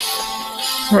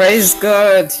Praise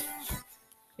God.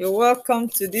 You're welcome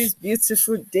to this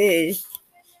beautiful day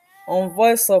on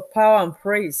Voice of Power and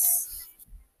Praise.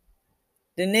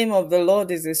 The name of the Lord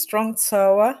is a strong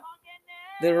tower.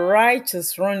 The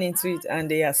righteous run into it and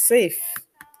they are safe.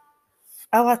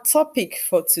 Our topic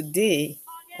for today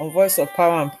on Voice of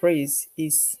Power and Praise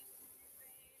is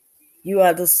You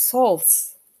are the salt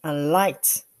and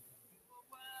light,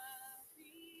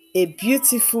 a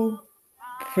beautiful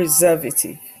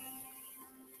preservative.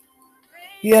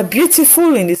 You are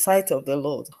beautiful in the sight of the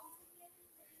Lord,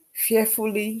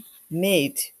 fearfully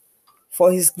made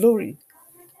for his glory.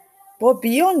 But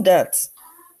beyond that,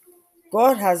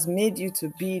 God has made you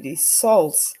to be the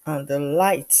salt and the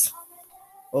light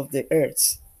of the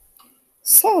earth.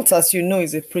 Salt, as you know,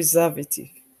 is a preservative.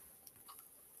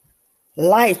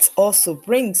 Light also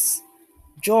brings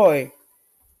joy,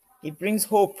 it brings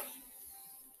hope.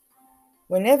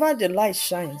 Whenever the light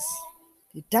shines,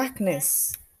 the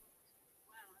darkness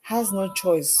has no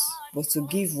choice but to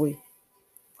give way.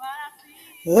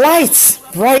 Light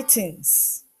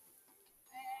brightens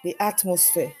the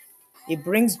atmosphere, it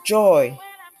brings joy,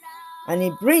 and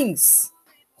it brings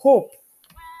hope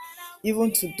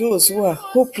even to those who are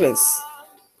hopeless.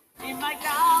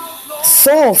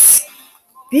 Salt,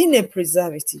 being a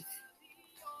preservative,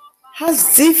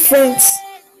 has different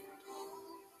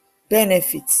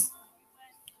benefits.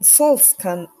 Salt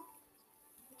can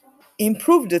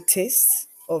improve the taste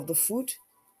of the food.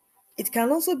 It can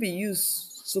also be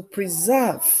used to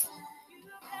preserve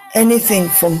anything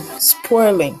from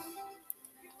spoiling.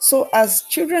 So, as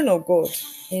children of God,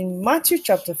 in Matthew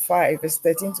chapter 5, verse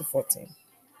 13 to 14,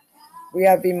 we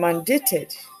have been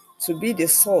mandated to be the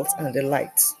salt and the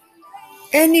light.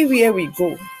 Anywhere we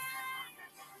go,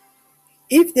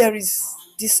 if there is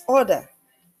disorder,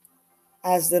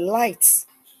 as the light,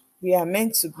 we are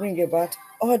meant to bring about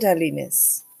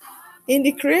orderliness. In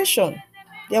the creation,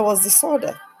 there was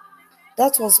disorder.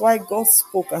 That was why God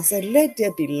spoke and said, "Let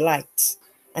there be light,"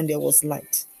 and there was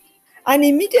light. And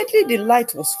immediately the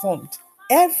light was formed.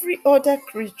 Every other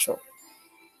creature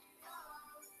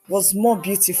was more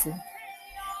beautiful.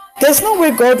 There's no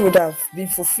way God would have been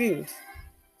fulfilled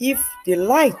if the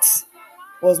light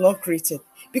was not created,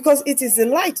 because it is the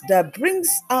light that brings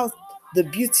out the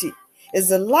beauty. It's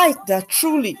the light that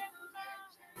truly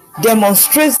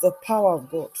demonstrates the power of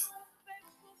God.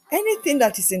 Anything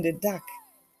that is in the dark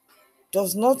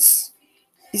is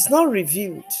not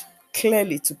revealed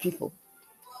clearly to people.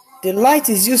 The light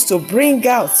is used to bring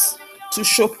out, to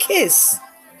showcase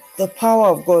the power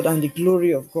of God and the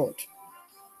glory of God.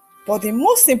 But the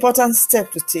most important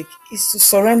step to take is to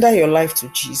surrender your life to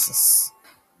Jesus.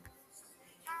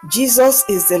 Jesus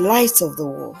is the light of the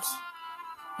world.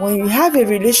 When you have a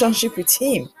relationship with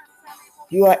him,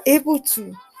 you are able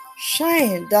to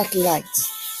shine that light.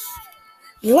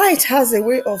 Light has a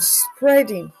way of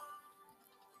spreading.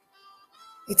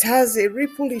 It has a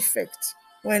ripple effect.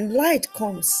 When light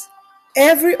comes,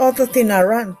 every other thing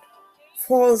around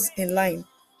falls in line,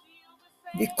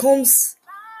 becomes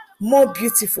more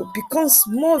beautiful, becomes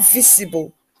more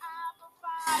visible.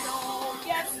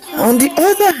 On the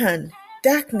other hand,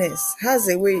 darkness has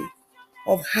a way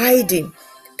of hiding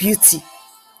beauty.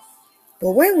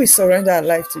 But when we surrender our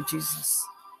life to Jesus,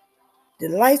 the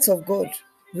light of God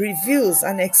reveals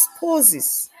and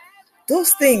exposes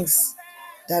those things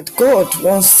that God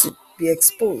wants to be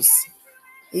exposed.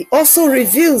 He also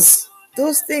reveals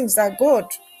those things that God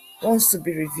wants to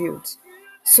be revealed,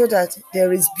 so that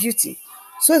there is beauty,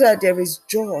 so that there is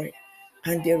joy,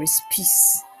 and there is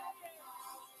peace.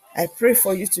 I pray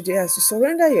for you today, as you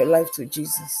surrender your life to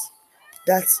Jesus,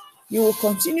 that you will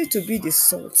continue to be the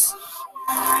salt.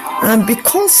 And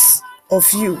because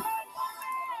of you,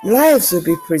 lives will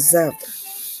be preserved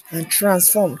and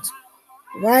transformed.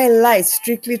 While light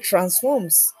strictly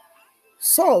transforms,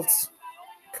 salt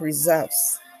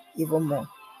preserves even more.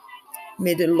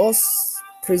 May the Lord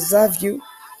preserve you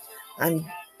and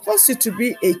cause you to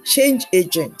be a change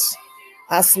agent.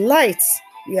 As lights,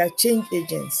 we are change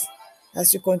agents.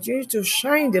 As you continue to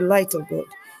shine the light of God,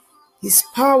 his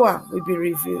power will be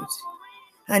revealed,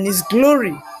 and his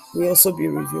glory will also be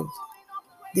revealed.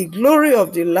 The glory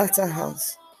of the latter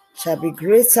house shall be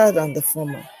greater than the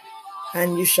former,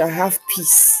 and you shall have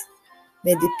peace.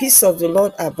 May the peace of the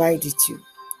Lord abide with you,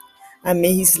 and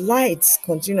may his light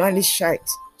continually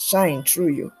shine through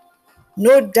you.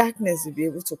 No darkness will be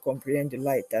able to comprehend the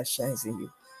light that shines in you.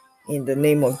 In the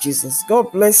name of Jesus.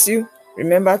 God bless you.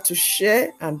 Remember to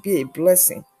share and be a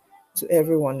blessing to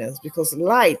everyone else, because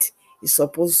light is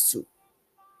supposed to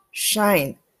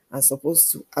shine and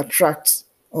supposed to attract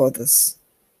others.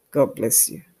 God bless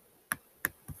you.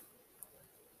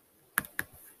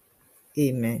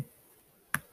 Amen.